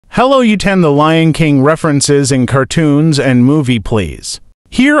Hello, you 10 The Lion King references in cartoons and movie, please.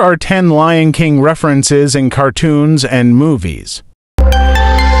 Here are 10 Lion King references in cartoons and movies.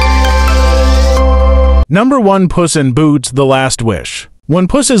 Number 1. Puss in Boots: The Last Wish. When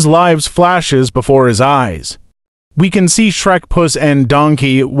Puss's lives flashes before his eyes, we can see Shrek, Puss, and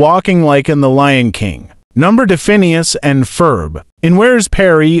Donkey walking like in The Lion King. Number 2. Phineas and Ferb. In Where's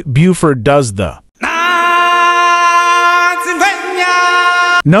Perry, Buford does the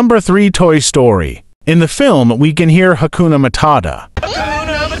Number 3. Toy Story. In the film, we can hear Hakuna Matata.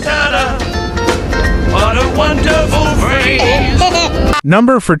 Hakuna Matata, what a wonderful phrase.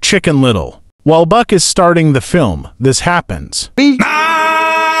 Number 4. Chicken Little. While Buck is starting the film, this happens. No,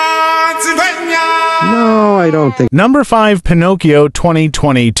 I don't think. Number 5. Pinocchio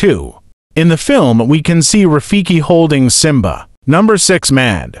 2022. In the film, we can see Rafiki holding Simba. Number 6.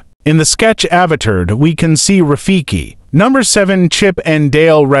 Mad. In the sketch Avatar, we can see Rafiki. Number 7. Chip and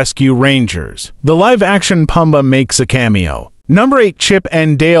Dale Rescue Rangers. The live-action Pumbaa makes a cameo. Number 8. Chip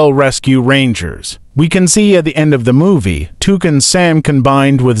and Dale Rescue Rangers. We can see at the end of the movie, Toucan Sam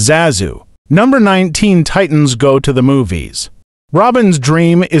combined with Zazu. Number 19. Titans Go to the Movies. Robin's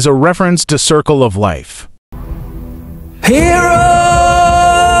dream is a reference to Circle of Life. Heroes,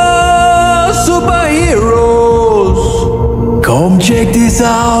 superheroes, come check this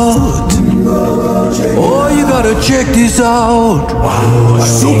out. Oh, you gotta check this out.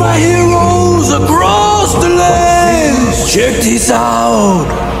 Superheroes across the land. Check this out.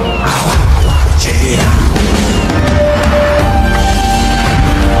 Check it out.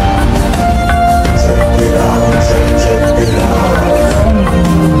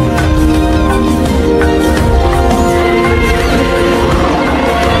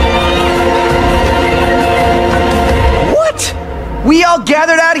 We all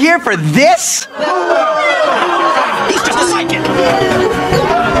gathered out here for this? He's just a psychic.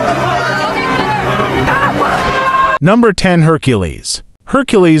 Number 10. Hercules.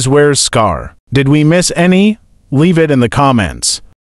 Hercules wears scar. Did we miss any? Leave it in the comments.